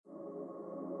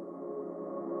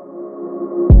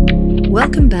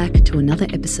Welcome back to another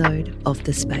episode of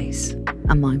The Space,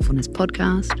 a mindfulness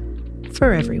podcast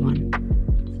for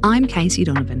everyone. I'm Casey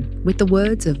Donovan with the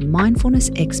words of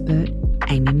mindfulness expert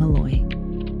Amy Molloy.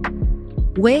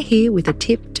 We're here with a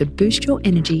tip to boost your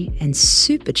energy and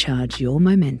supercharge your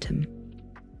momentum.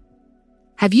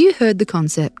 Have you heard the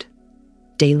concept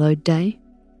deload day?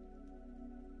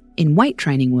 In weight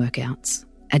training workouts,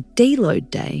 a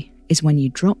deload day is when you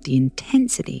drop the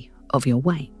intensity of your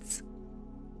weights.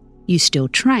 You still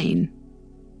train,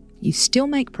 you still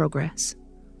make progress,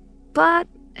 but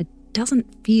it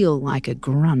doesn't feel like a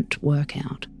grunt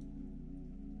workout.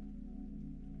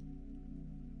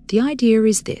 The idea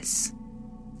is this: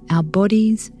 our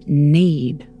bodies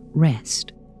need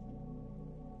rest.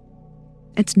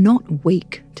 It's not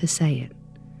weak to say it,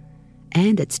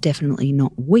 and it's definitely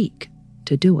not weak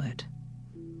to do it.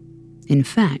 In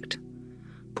fact,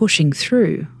 pushing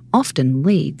through often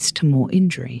leads to more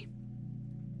injury.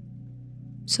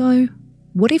 So,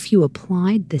 what if you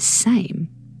applied the same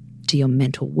to your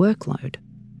mental workload?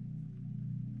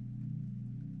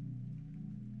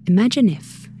 Imagine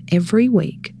if every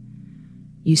week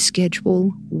you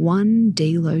schedule one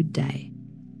deload day.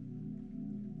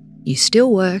 You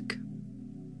still work,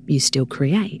 you still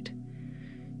create,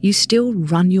 you still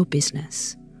run your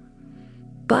business,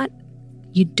 but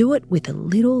you do it with a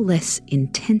little less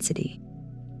intensity.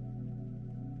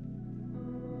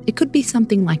 It could be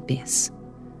something like this.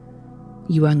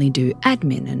 You only do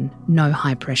admin and no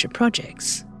high-pressure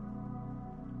projects.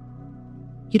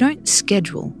 You don't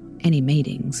schedule any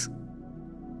meetings.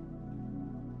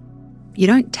 You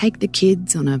don't take the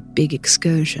kids on a big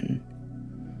excursion.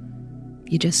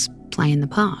 You just play in the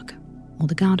park or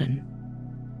the garden.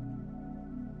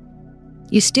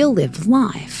 You still live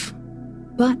life,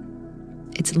 but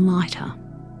it's lighter.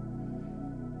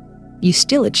 You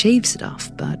still achieve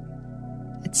stuff, but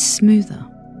it's smoother.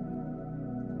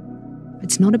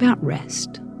 It's not about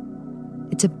rest.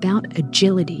 It's about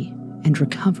agility and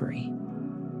recovery.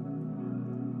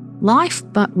 Life,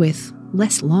 but with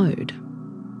less load.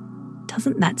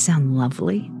 Doesn't that sound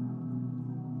lovely?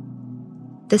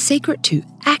 The secret to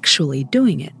actually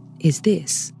doing it is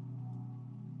this: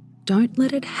 don't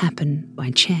let it happen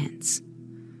by chance.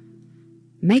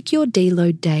 Make your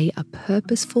deload day a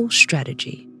purposeful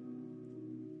strategy.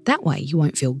 That way you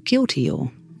won't feel guilty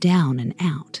or down and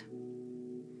out.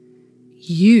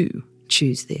 You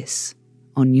choose this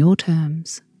on your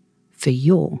terms for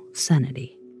your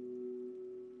sanity.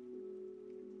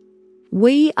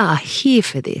 We are here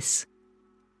for this.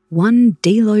 One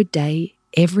deload day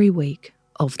every week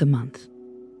of the month.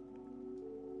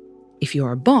 If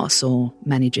you're a boss or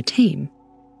manage a team,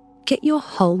 get your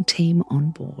whole team on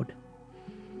board.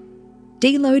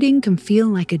 Deloading can feel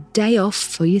like a day off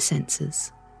for your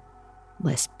senses.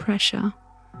 Less pressure,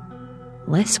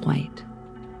 less weight,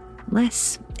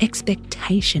 less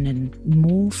expectation and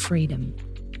more freedom.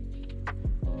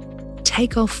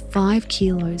 Take off 5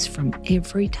 kilos from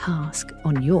every task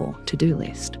on your to-do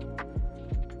list.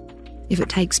 If it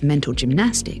takes mental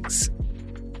gymnastics,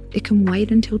 it can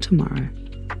wait until tomorrow.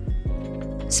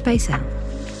 Space out.